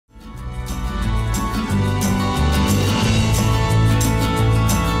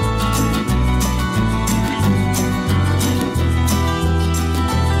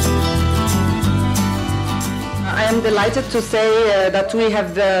delighted to say that we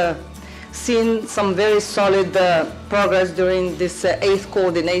have seen some very solid progress during this 8th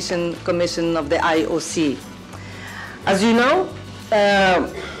Coordination Commission of the IOC. As you know,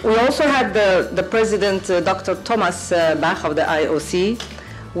 we also had the President, Dr. Thomas Bach of the IOC,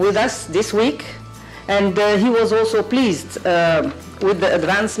 with us this week, and he was also pleased with the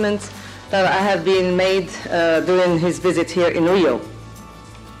advancements that have been made during his visit here in Rio.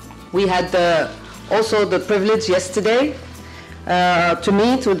 We had also the privilege yesterday to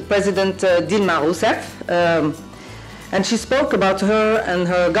meet with President Dilma Rousseff, and she spoke about her and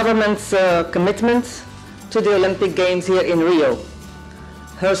her government's commitment to the Olympic Games here in Rio.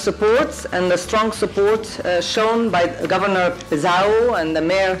 Her support and the strong support shown by Governor Pizarro and the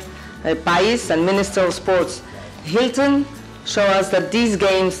Mayor Pais and Minister of Sports Hilton show us that these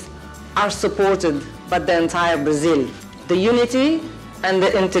games are supported by the entire Brazil. The unity and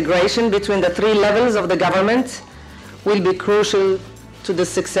the integration between the three levels of the government will be crucial to the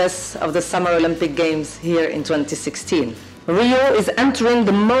success of the Summer Olympic Games here in 2016. Rio is entering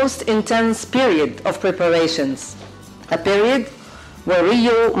the most intense period of preparations, a period where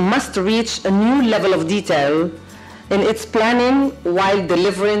Rio must reach a new level of detail in its planning while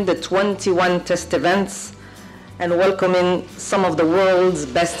delivering the 21 test events and welcoming some of the world's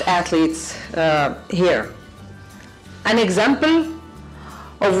best athletes here. An example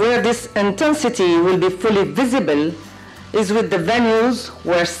of where this intensity will be fully visible is with the venues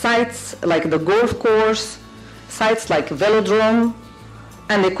where sites like the golf course, sites like velodrome,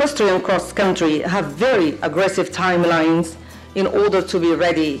 and equestrian cross-country have very aggressive timelines in order to be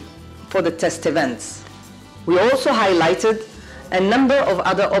ready for the test events. We also highlighted a number of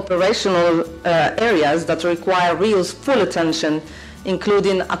other operational areas that require Rio's full attention,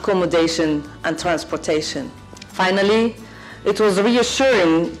 including accommodation and transportation. Finally, it was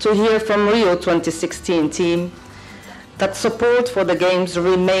reassuring to hear from Rio 2016 team that support for the Games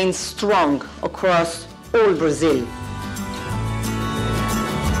remains strong across all Brazil.